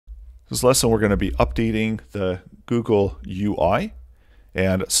This lesson we're going to be updating the Google UI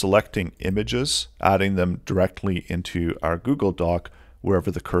and selecting images, adding them directly into our Google Doc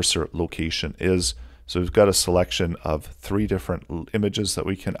wherever the cursor location is. So we've got a selection of 3 different images that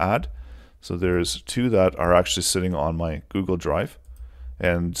we can add. So there's 2 that are actually sitting on my Google Drive,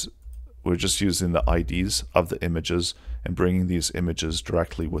 and we're just using the IDs of the images and bringing these images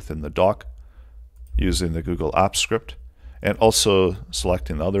directly within the doc using the Google Apps script, and also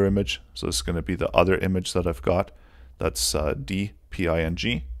selecting the other image. So this is going to be the other image that I've got. That's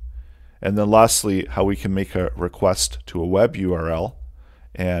dping. And then lastly, how we can make a request to a web URL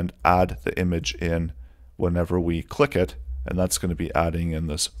and add the image in whenever we click it, and that's going to be adding in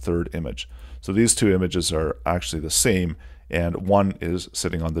this 3rd image. So these 2 images are actually the same, and one is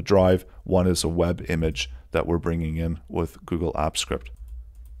sitting on the drive, one is a web image that we're bringing in with Google Apps script.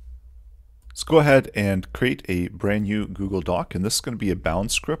 Let's go ahead and create a brand new Google Doc, and this is going to be a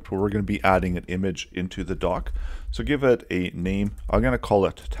bound script where we're going to be adding an image into the doc. So give it a name. I'm going to call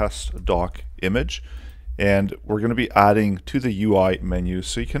it test doc image, and we're going to be adding to the UI menu.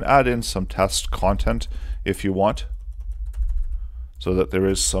 So you can add in some test content if you want, so that there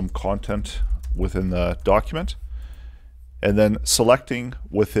is some content within the document, and then selecting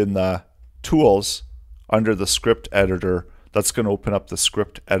within the tools under the script editor. That's going to open up the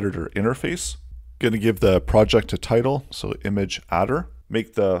script editor interface. Going to give the project a title, so image adder.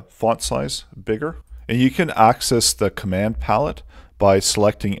 Make the font size bigger. And you can access the command palette by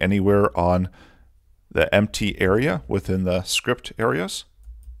selecting anywhere on the empty area within the script areas.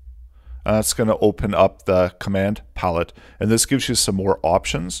 And that's going to open up the command palette. And this gives you some more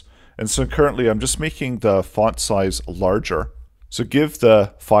options. And so currently I'm just making the font size larger. So give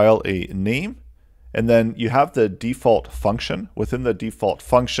the file a name. And then you have the default function. Within the default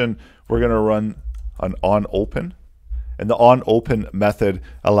function, we're going to run an onOpen. And the onOpen method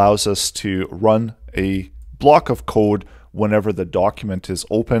allows us to run a block of code whenever the document is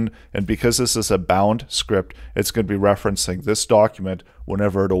open. And because this is a bound script, it's going to be referencing this document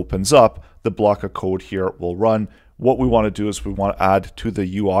whenever it opens up. The block of code here will run. What we want to do is we want to add to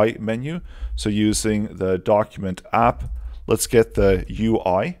the UI menu. So using the document app, let's get the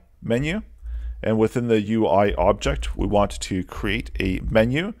UI menu. And within the UI object, we want to create a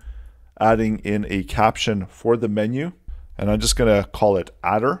menu, adding in a caption for the menu. And I'm just going to call it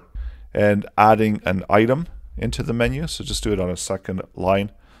adder, and adding an item into the menu. So just do it on a second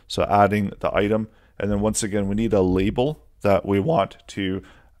line. So adding the item. And then once again, we need a label that we want to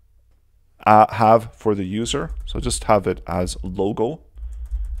have for the user. So just have it as logo.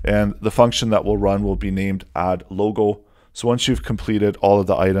 And the function that will run will be named add logo. So once you've completed all of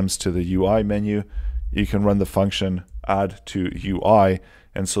the items to the UI menu, you can run the function add to UI.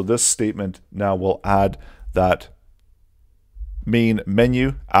 And so this statement now will add that main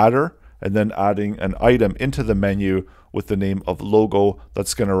menu adder, and then adding an item into the menu with the name of logo.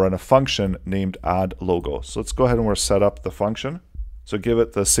 That's going to run a function named add logo. So let's go ahead and we'll set up the function. So give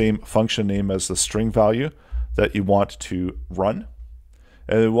it the same function name as the string value that you want to run.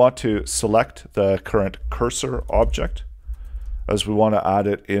 And we want to select the current cursor object, as we want to add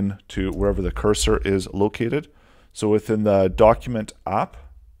it into wherever the cursor is located. So within the document app,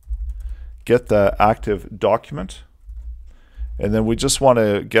 get the active document, and then we just want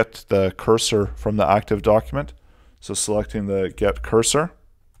to get the cursor from the active document. So selecting the get cursor.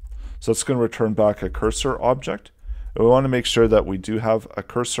 So it's going to return back a cursor object. And we want to make sure that we do have a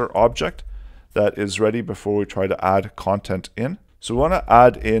cursor object that is ready before we try to add content in. So we want to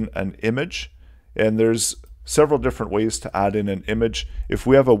add in an image, and there's several different ways to add in an image. If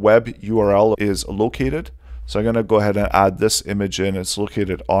we have a web URL is located, so I'm going to go ahead and add this image in. It's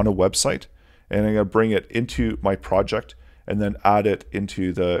located on a website, and I'm going to bring it into my project and then add it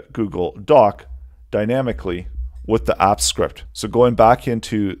into the Google Doc dynamically with the app script. So going back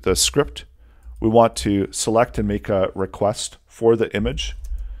into the script, we want to select and make a request for the image.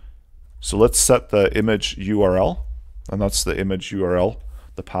 So let's set the image URL, and that's the image URL,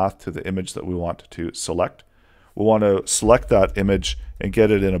 the path to the image that we want to select. We want to select that image and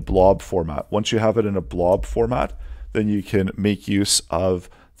get it in a blob format. Once you have it in a blob format, then you can make use of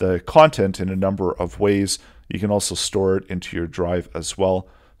the content in a number of ways. You can also store it into your drive as well.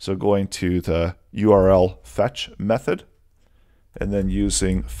 So going to the URL fetch method, and then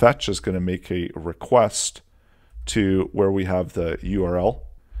using fetch is going to make a request to where we have the URL.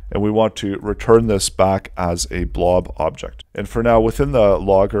 And we want to return this back as a blob object. And for now, within the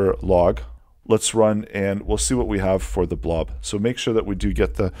logger log, let's run and we'll see what we have for the blob. So make sure that we do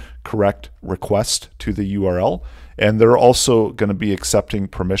get the correct request to the URL. And they're also going to be accepting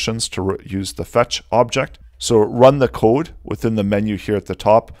permissions to use the fetch object. So run the code within the menu here at the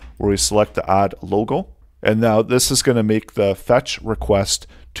top where we select the add logo. And now this is going to make the fetch request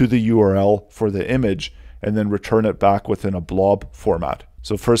to the URL for the image and then return it back within a blob format.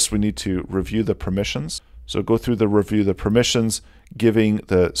 So first we need to review the permissions. So go through the review the permissions, giving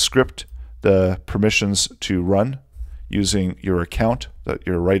the script the permissions to run using your account that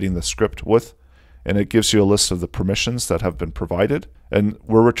you're writing the script with. And it gives you a list of the permissions that have been provided. And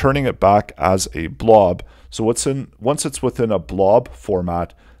we're returning it back as a blob. So once it's within a blob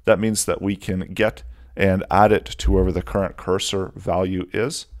format, that means that we can get and add it to wherever the current cursor value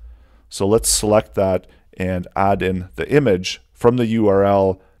is. So let's select that and add in the image from the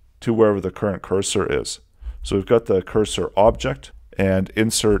URL to wherever the current cursor is. So we've got the cursor object, and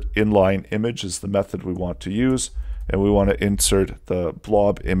insert inline image is the method we want to use, and we want to insert the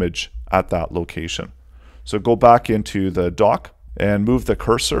blob image at that location. So go back into the doc and move the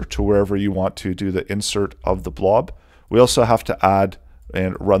cursor to wherever you want to do the insert of the blob. We also have to add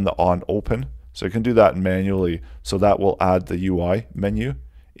and run the on open. So you can do that manually. So that will add the UI menu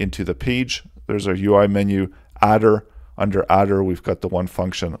into the page. There's our UI menu, adder. Under adder, we've got the one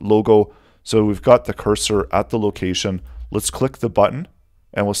function logo. So we've got the cursor at the location. Let's click the button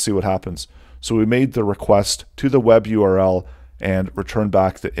and we'll see what happens. So we made the request to the web URL and return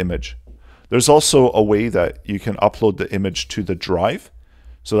back the image. There's also a way that you can upload the image to the drive.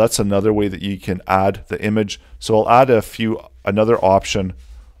 So that's another way that you can add the image. So I'll add another option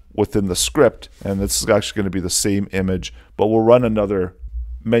within the script, and this is actually going to be the same image, but we'll run another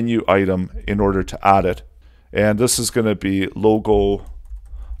menu item in order to add it. And this is going to be logo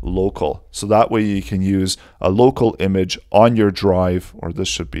local. So that way you can use a local image on your drive, or this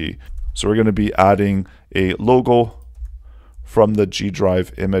should be. So we're going to be adding a logo from the G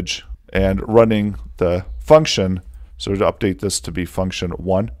drive image and running the function. So to update this to be function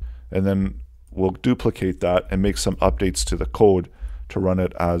 1, and then we'll duplicate that and make some updates to the code to run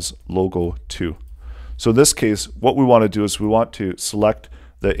it as logo 2. So in this case, what we want to do is we want to select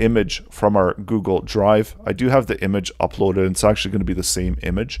the image from our Google Drive. I do have the image uploaded, and it's actually going to be the same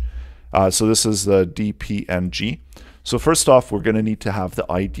image. So this is the DPNG. So first off, we're going to need to have the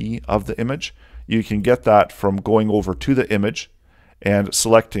ID of the image. You can get that from going over to the image and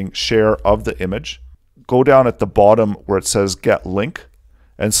selecting share of the image. Go down at the bottom where it says get link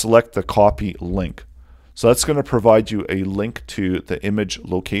and select the copy link. So that's going to provide you a link to the image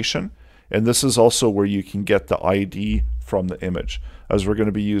location. And this is also where you can get the ID from the image, as we're going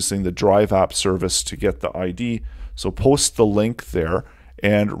to be using the Drive app service to get the ID. So post the link there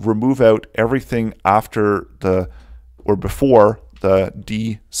and remove out everything after or before the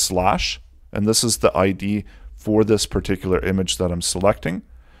D/, and this is the ID for this particular image that I'm selecting.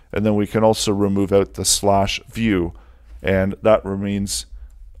 And then we can also remove out the /view, and that remains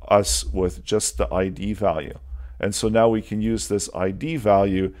us with just the ID value. And so now we can use this ID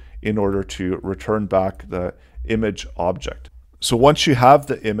value in order to return back the image object. So once you have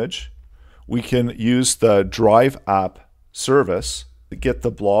the image, we can use the Drive app service to get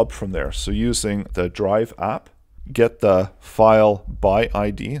the blob from there. So using the Drive app, get the file by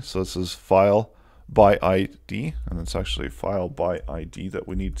ID. So this is file by ID, and it's actually file by ID that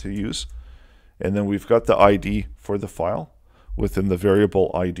we need to use. And then we've got the ID for the file within the variable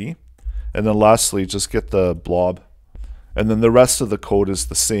ID. And then lastly, just get the blob. And then the rest of the code is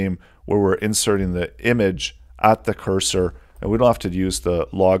the same, where we're inserting the image at the cursor, and we don't have to use the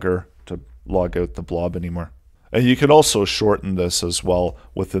logger to log out the blob anymore. And you can also shorten this as well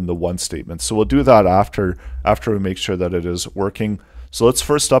within the one statement. So we'll do that after we make sure that it is working. So let's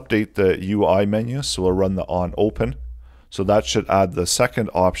first update the UI menu. So we'll run the on open. So that should add the second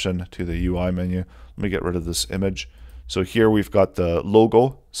option to the UI menu. Let me get rid of this image. So here we've got the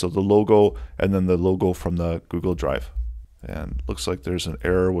logo. So the logo and then the logo from the Google Drive. And looks like there's an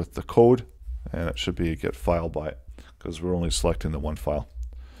error with the code, and it should be get file by, because we're only selecting the one file.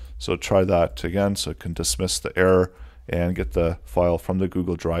 So try that again so it can dismiss the error and get the file from the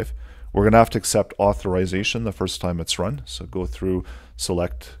Google Drive. We're going to have to accept authorization the first time it's run. So go through,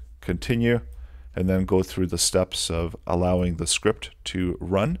 select continue, and then go through the steps of allowing the script to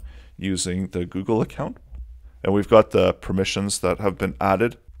run using the Google account. And we've got the permissions that have been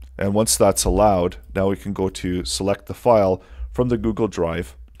added. And once that's allowed, now we can go to select the file from the Google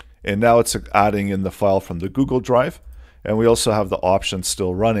Drive. And now it's adding in the file from the Google Drive. And we also have the option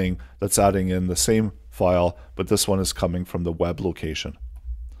still running that's adding in the same file, but this one is coming from the web location.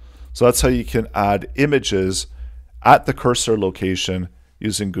 So that's how you can add images at the cursor location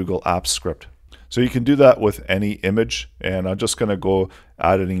using Google Apps script. So you can do that with any image, and I'm just going to go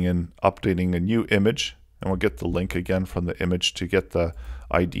adding in, updating a new image, and we'll get the link again from the image to get the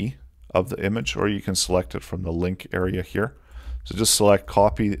ID of the image, or you can select it from the link area here. So just select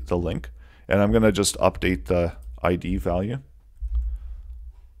copy the link, and I'm going to just update the ID value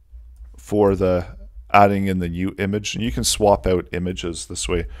for the adding in the new image. And you can swap out images this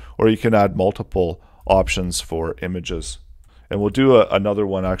way, or you can add multiple options for images. And we'll do another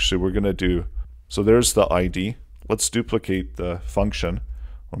one actually. We're going to do, so there's the ID. Let's duplicate the function.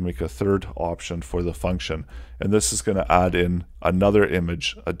 We'll make a third option for the function, and this is going to add in another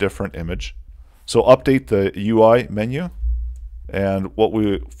image, a different image. So update the UI menu and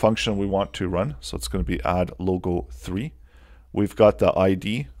what function we want to run. So it's going to be add logo 3. We've got the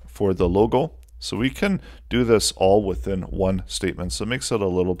ID for the logo, so we can do this all within one statement. So it makes it a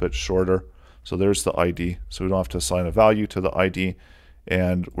little bit shorter. So there's the ID, so we don't have to assign a value to the ID,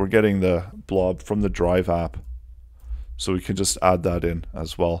 and we're getting the blob from the Drive app. So we can just add that in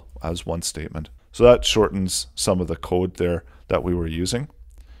as well as one statement. So that shortens some of the code there that we were using.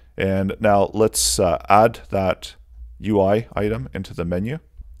 And now let's add that UI item into the menu.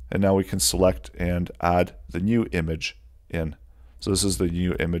 And now we can select and add the new image in. So this is the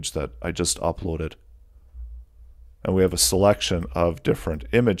new image that I just uploaded. And we have a selection of different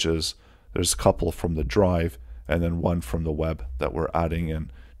images. There's a couple from the Drive and then one from the web that we're adding in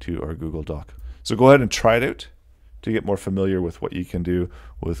to our Google Doc. So go ahead and try it out to get more familiar with what you can do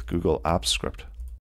with Google Apps Script.